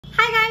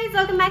guys,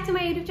 welcome back to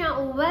my YouTube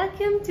channel.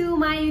 Welcome to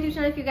my YouTube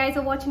channel. If you guys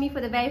are watching me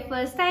for the very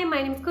first time,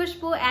 my name is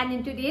Kushbu, and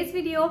in today's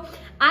video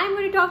I'm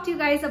going to talk to you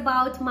guys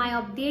about my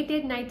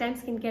updated nighttime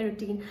skincare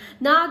routine.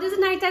 Now this is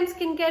a nighttime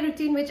skincare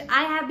routine which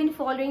I have been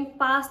following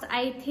past,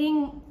 I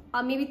think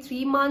maybe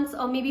 3 months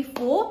or maybe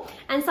 4,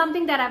 and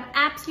something that I've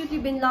absolutely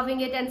been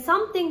loving it, and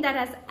something that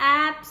has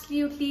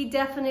absolutely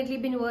definitely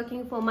been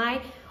working for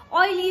my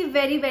oily,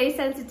 very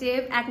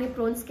sensitive, acne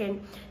prone skin.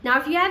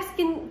 Now if you have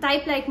skin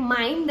type like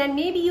mine, then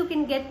maybe you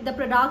can get the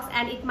products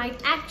and it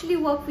might actually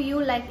work for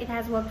you like it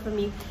has worked for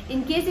me.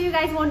 In case if you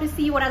guys want to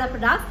see what are the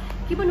products,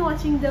 keep on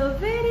watching the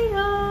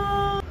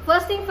video.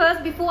 First thing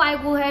first, before I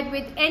go ahead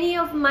with any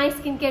of my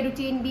skincare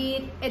routine,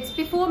 be it's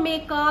before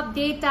makeup,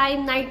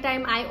 daytime,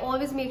 nighttime, I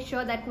always make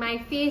sure that my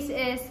face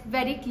is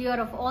very clear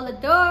of all the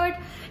dirt,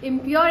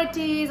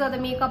 impurities or the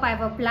makeup I've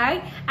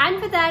applied,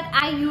 and for that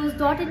I use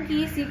Dot &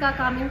 Key Cica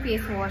Calming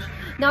Face Wash.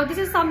 Now this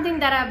is something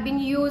that I've been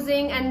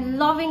using and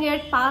loving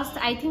it past,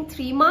 I think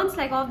 3 months.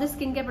 Like all the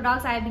skincare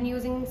products I have been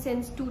using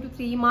since 2 to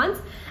 3 months,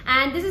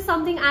 and this is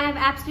something I have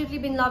absolutely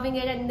been loving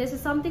it, and this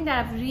is something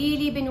that I've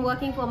really been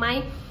working for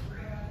my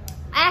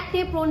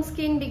acne prone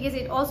skin because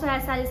it also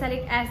has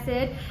salicylic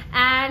acid.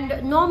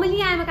 And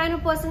normally I'm a kind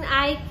of person,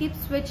 I keep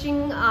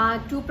switching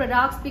to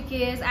products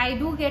because I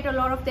do get a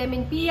lot of them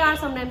in PR.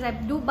 Sometimes I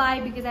do buy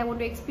because I want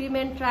to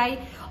experiment, try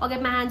or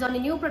get my hands on the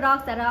new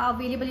products that are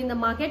available in the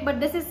market, but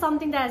this is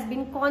something that has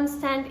been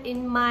constant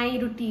in my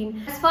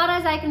routine. As far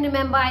as I can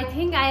remember, I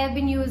think I have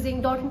been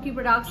using Dot & Key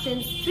products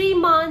since 3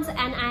 months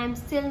and I am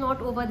still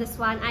not over this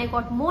one. I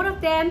got more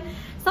of them.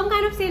 Some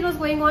kind of sale was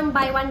going on,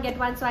 buy one get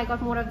one, so I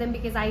got more of them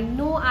because I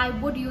know I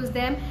would use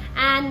them.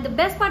 And the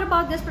best part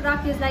about this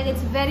product is like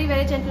it's very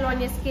gentle on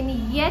your skin,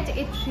 yet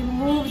it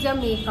removes your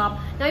makeup.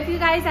 Now if you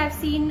guys have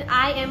seen,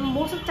 I am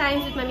most of the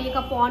times with my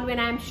makeup on when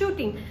I am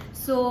shooting.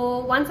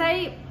 So once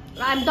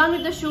I'm done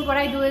with the shoot, what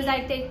I do is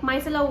I take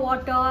micellar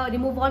water,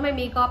 remove all my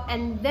makeup,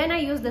 and then I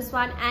use this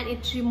one and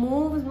it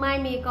removes my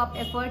makeup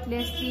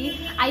effortlessly.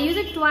 I use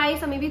it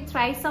twice or maybe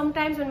thrice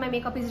sometimes when my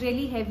makeup is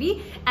really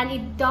heavy, and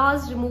it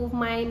does remove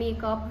my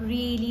makeup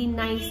really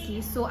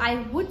nicely. So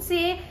I would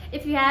say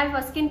if you have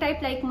a skin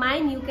type like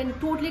mine, you can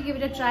totally give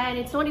it a try, and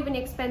it's not even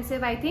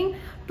expensive. I think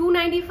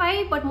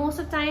 $2.95, but most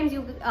of the times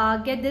you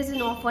get this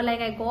in offer.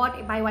 Like I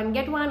got buy one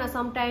get one, or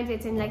sometimes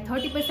it's in like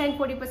 30%,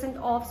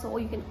 40% off, so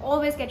you can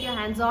always get your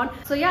hands on.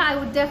 So yeah, I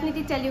would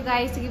definitely tell you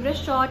guys to give it a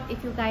shot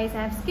if you guys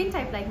have skin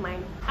type like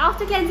mine.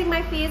 After cleansing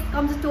my face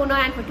comes a toner,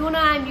 and for toner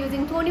I'm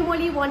using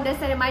Tonymoly Wonder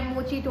Ceramide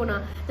Mochi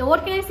Toner. Now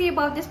what can I say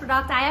about this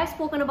product? I have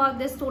spoken about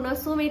this toner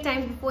so many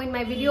times before in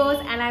my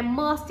videos, and I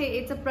must say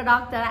it's a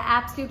product that I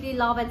absolutely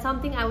love and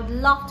something I would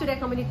love to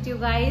recommend it to you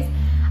guys.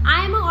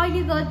 I am an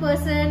oily girl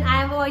person, I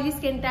have an oily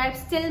skin type,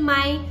 still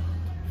my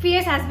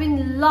face has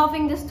been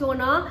loving this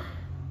toner.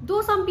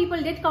 Though some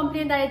people did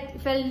complain that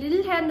it felt a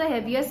little on the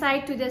heavier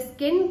side to the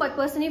skin, but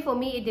personally for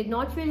me it did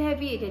not feel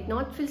heavy, it did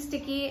not feel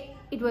sticky,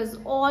 it was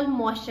all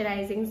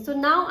moisturizing. So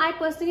now I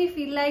personally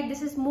feel like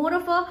this is more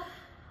of a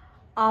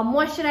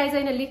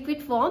moisturizer in a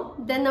liquid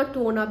form than a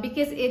toner,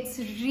 because it's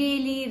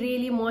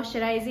really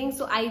moisturizing.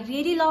 So I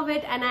really love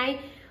it, and I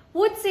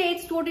would say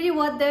it's totally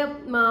worth the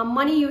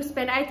money you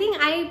spend. I think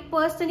I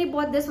personally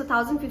bought this for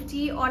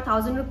 1050 or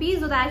 1000 rupees,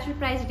 so the actual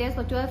price it is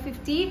for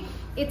 1250.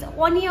 It's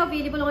only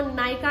available on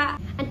Nykaa,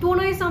 and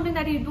toner is something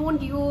that you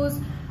don't use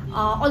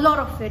a lot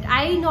of it.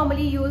 I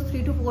normally use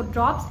 3 to 4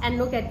 drops, and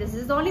look at this.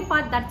 This is the only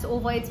part that's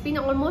over. It's been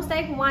almost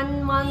like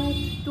 1 month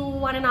to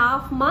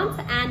 1.5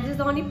 months, and this is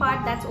the only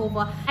part that's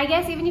over. I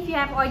guess even if you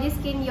have oily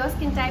skin, your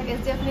skin type is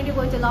definitely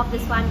going to love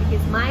this one,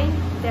 because mine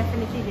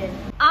definitely did.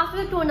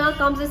 After the toner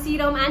comes the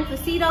serum, and for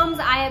serums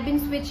I have been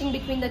switching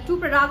between the 2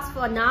 products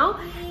for now.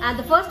 And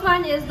the first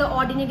one is the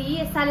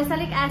Ordinary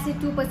Salicylic Acid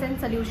 2%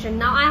 Solution.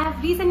 Now I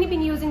have recently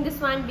been using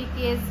this one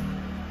because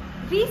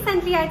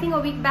recently, I think a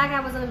week back, I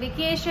was on a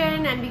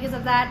vacation, and because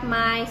of that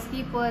my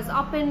sleep was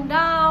up and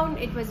down.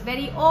 It was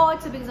very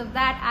odd, so because of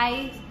that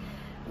I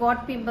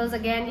got pimples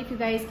again. If you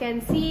guys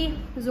can see,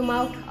 zoom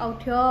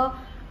out here,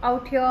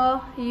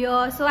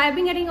 here. So I've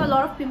been getting a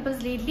lot of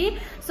pimples lately,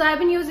 so I've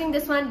been using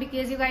this one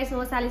because you guys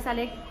know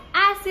salicylic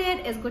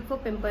acid is good for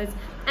pimples.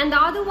 And the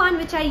other one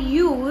which I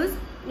use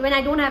when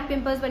I don't have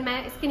pimples, when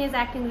my skin is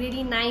acting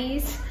really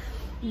nice,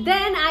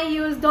 then I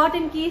use Dot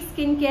 & Key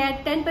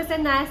Skincare 10%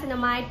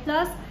 Niacinamide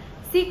plus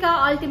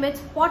Cica Ultimate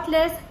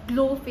Spotless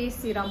Glow Face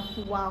Serum.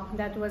 Wow,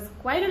 that was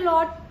quite a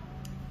lot.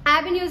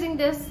 I've been using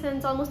this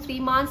since almost 3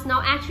 months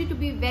now. Actually, to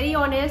be very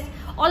honest,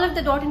 all of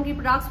the Dot & Key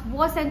products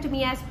were sent to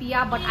me as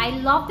PR, but I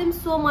love them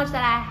so much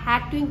that I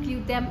had to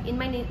include them in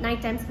my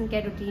nighttime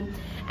skincare routine.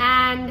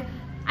 And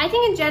I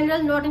think in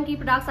general, Dot & Key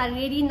products are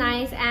really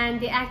nice,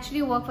 and they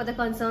actually work for the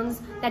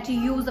concerns that you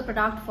use the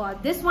product for.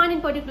 This one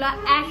in particular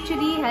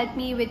actually helped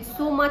me with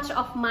so much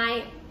of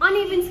my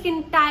uneven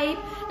skin type.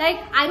 Like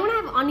I don't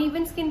have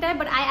uneven skin type,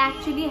 but I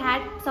actually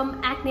had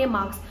some acne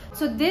marks.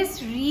 So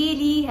this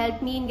really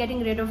helped me in getting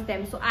rid of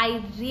them. So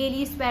I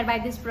really swear by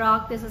this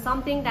product. This is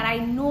something that I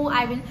know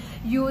I will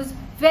use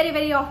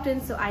very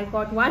often, so I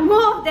got one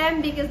more of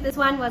them because this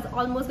one was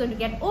almost going to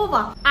get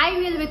over. I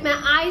will, with my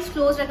eyes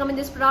closed, recommend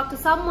this product to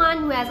someone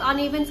who has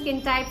uneven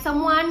skin type,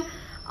 someone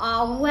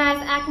who has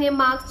acne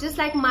marks just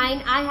like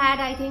mine. I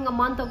had, I think, a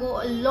month ago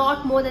a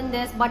lot more than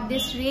this, but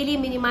this really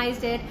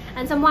minimized it.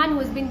 And someone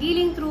who's been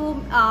dealing through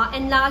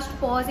enlarged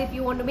pores, if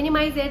you want to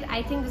minimize it,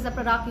 I think this is a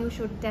product you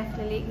should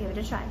definitely give it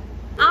a try.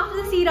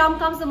 After the serum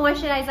comes the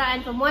moisturizer,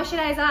 and for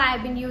moisturizer I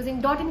have been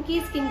using Dot &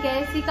 Key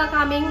Skincare Cica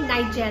Calming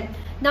Night Gel.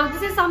 Now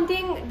this is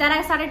something that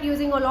I started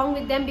using along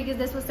with them because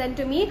this was sent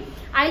to me.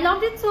 I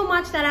loved it so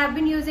much that I've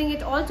been using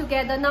it all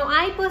together. Now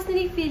I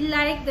personally feel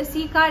like the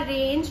Cica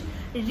range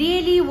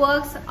really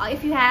works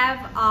if you have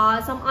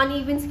some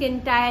uneven skin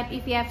type,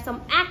 if you have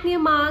some acne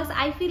marks.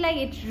 I feel like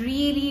it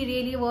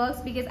really works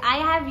because I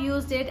have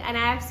used it and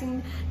I have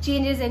seen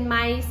changes in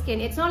my skin.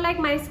 It's not like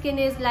my skin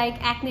is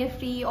like acne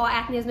free or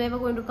acne is never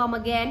going to come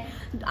again.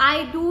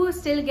 I do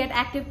still get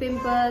active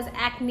pimples,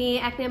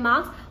 acne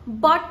marks,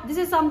 but this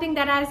is something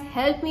that has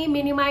helped me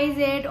minimize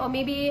it, or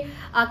maybe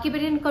keep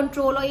it in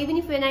control, or even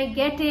if when I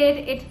get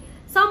it, it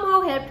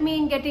somehow helped me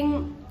in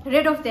getting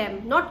rid of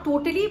them. Not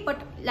totally,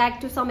 but like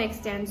to some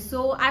extent.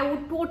 So I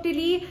would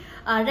totally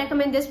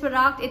recommend this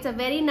product. It's a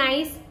very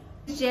nice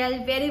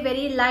gel,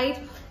 very light.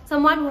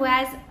 Someone who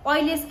has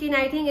oily skin,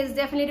 I think, is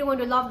definitely going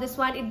to love this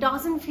one. It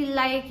doesn't feel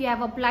like you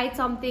have applied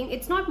something.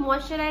 It's not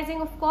moisturizing,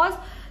 of course,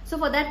 so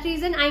for that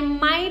reason I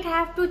might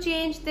have to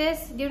change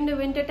this during the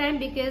winter time,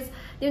 because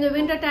during the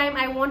winter time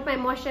I want my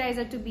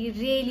moisturizer to be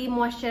really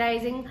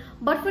moisturizing.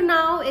 But for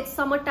now it's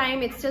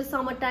summertime, it's still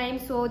summertime,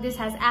 so this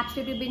has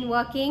absolutely been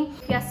working.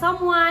 If you are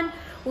someone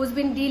who's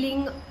been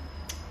dealing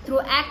through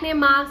acne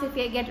marks, if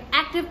you get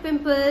active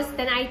pimples,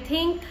 then I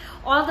think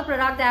all of the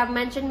products that I've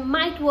mentioned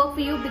might work for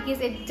you, because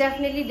it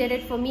definitely did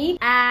it for me.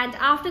 And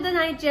after the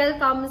night gel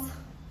comes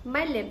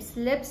my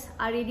lips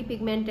are really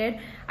pigmented.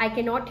 I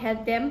cannot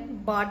help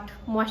them but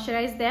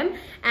moisturize them,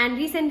 and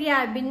recently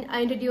I've been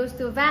introduced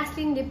to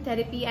Vaseline Lip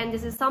therapy, and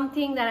this is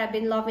something that I've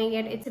been loving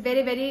it. It's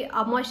very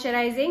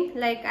moisturizing.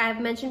 Like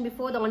I've mentioned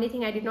before, the only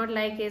thing I did not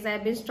like is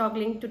I've been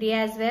struggling today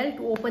as well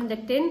to open the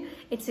tin.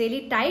 It's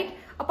really tight.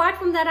 Apart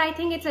from that, I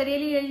think it's a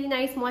really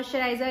nice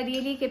moisturizer.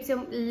 Really keeps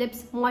your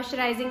lips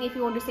moisturizing. If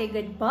you want to say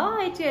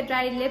goodbye to your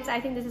dry lips,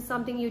 I think this is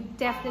something you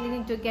definitely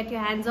need to get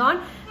your hands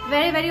on.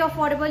 Very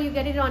affordable. You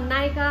get it on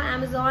Nykaa,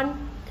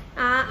 Amazon.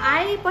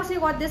 I personally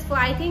got this for,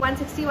 I think,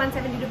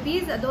 160-170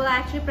 rupees, though the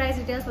actual price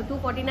retails for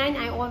 249.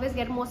 I always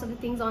get most of the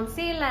things on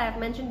sale, like I've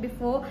mentioned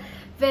before.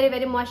 Very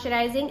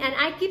moisturizing, and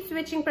I keep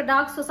switching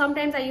products. So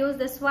sometimes I use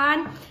this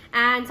one,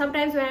 and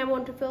sometimes when I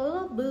want to feel a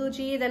little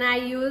bougie, then I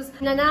use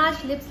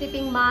Laneige Lip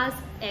Sleeping Mask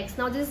X.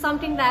 Now this is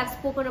something that I've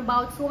spoken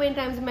about so many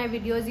times in my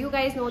videos. You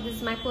guys know this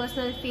is my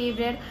personal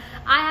favorite.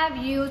 I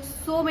have used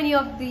so many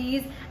of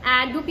these,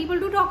 and people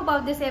do talk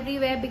about this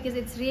everywhere because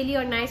it's really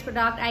a nice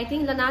product. I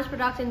think Laneige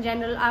products in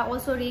general are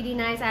also really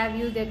nice. I have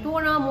used their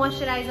toner,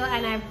 moisturizer,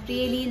 and I've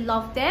really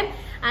loved them.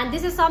 And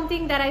this is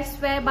something that I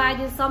swear by.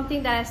 This is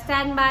something that I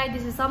stand by.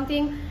 This is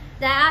something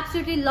that I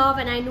absolutely love,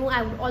 and I know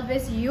I would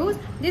always use.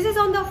 This is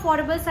on the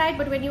affordable side,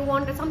 but when you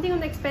want something on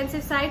the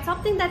expensive side,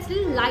 something that's a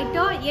little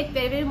lighter yet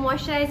very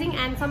moisturizing,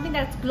 and something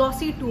that's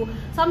glossy too,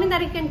 something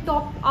that you can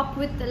top up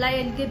with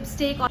like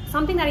lipstick, or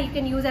something that you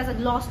can use as a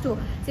gloss too.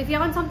 So if you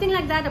want something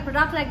like that, a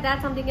product like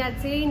that, something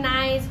that's really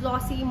nice,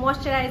 glossy,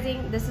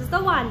 moisturizing, this is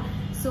the one.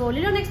 So a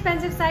little on the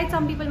expensive side,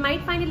 some people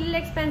might find it a little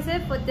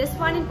expensive. For this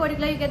one in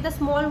particular, you get the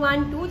small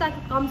one too, that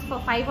comes for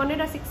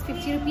 500 or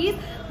 650 rupees.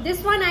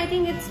 This one, I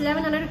think it's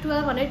 1100 to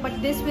 1200, but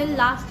this will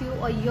last you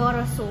a year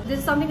or so. This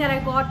is something that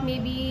I got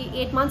maybe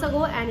 8 months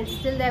ago, and it's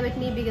still there with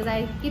me because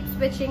I keep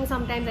switching.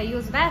 Sometimes I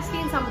use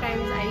Vaseline,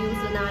 sometimes I use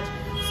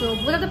Laneige. So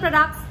both of the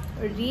products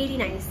are really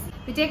nice.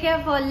 We take care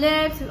of our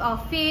lips, our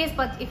face,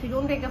 but if you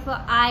don't take care of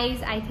our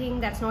eyes, I think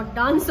that's not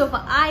done. So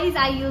for eyes,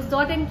 I use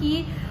Dot &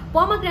 Key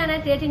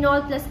Pomegranate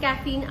Retinol plus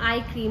Caffeine Eye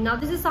Cream. Now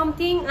this is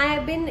something I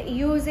have been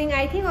using,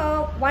 I think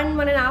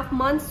 1.5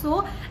 months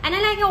so, and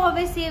I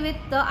always say with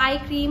the eye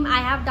cream, I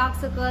have dark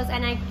circles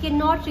and I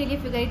cannot really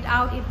figure it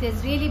out if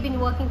this really been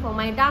working for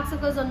my dark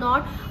circles or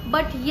not.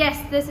 But yes,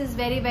 this is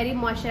very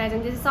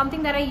moisturizing. This is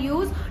something that I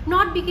use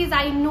not because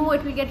I know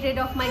it will get rid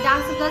of my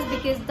dark circles,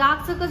 because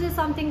dark circles is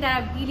something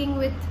that I'm dealing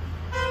with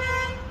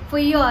for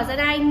years, and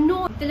I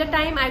know till the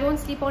time I don't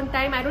sleep on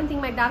time, I don't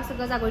think my dark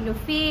circles are going to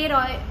fade, or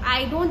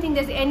I don't think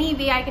there's any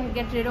way I can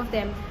get rid of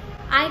them.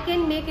 I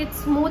can make it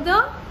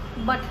smoother,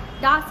 but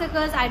dark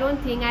circles, I don't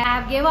think. I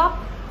have gave up.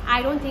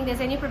 I don't think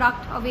there's any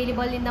product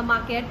available in the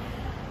market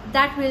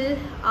that will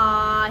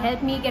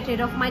help me get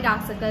rid of my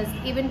dark circles,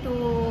 even to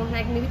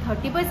like maybe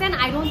 30%.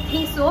 I don't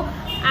think so.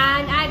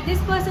 And this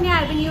personally,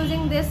 I've been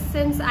using this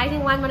since I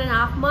think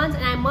 1.5 months,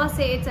 and I must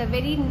say it's a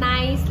very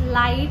nice,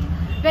 light,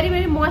 very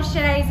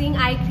moisturizing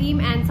eye cream,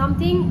 and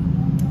something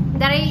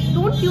that I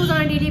don't use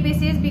on a daily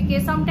basis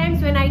because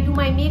sometimes when I do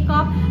my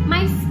makeup,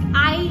 my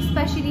eye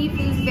especially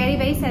feels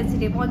very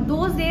sensitive. On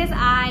those days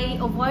I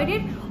avoid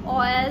it,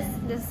 or else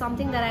this is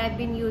something that I've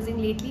been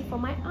using lately for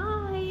my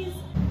eyes.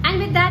 And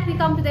with that, we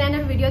come to the end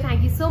of the video.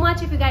 Thank you so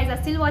much if you guys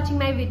are still watching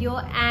my video,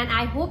 and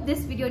I hope this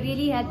video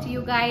really helped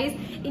you guys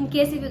in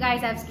case if you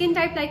guys have skin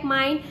type like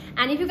mine.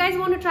 And if you guys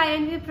want to try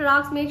any of the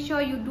products, make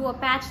sure you do a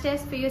patch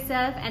test for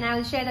yourself, and I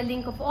will share the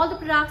link of all the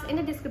products in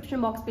the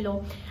description box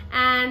below.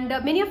 And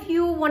many of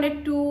you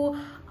wanted to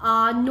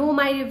know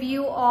my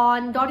review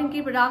on Dot &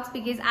 Key products,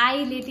 because I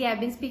lately have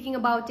been speaking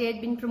about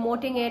it, been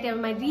promoting it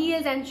on my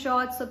reels and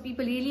shorts, so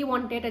people really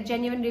wanted a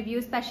genuine review,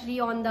 especially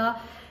on the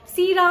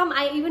serum.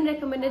 I even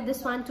recommended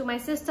this one to my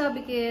sister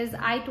because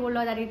I told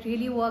her that it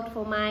really worked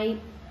for my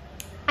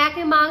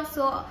acne marks.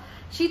 So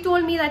she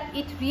told me that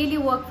it really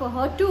worked for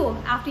her too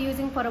after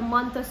using for a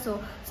month or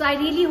so. So I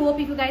really hope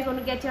if you guys want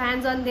to get your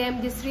hands on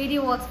them, this really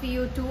works for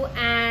you too.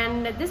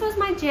 And this was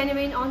my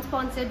genuine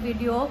unsponsored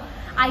video.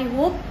 I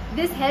hope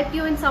this helped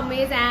you in some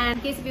ways, and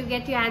in case if you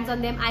get your hands on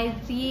them, I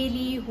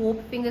really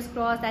hope, fingers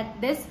crossed,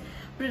 that this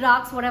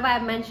products, whatever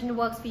I've mentioned,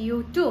 works for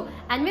you too.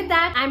 And with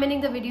that, I'm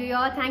ending the video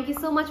here. Thank you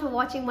so much for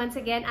watching once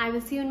again. I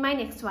will see you in my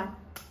next one.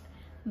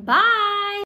 Bye.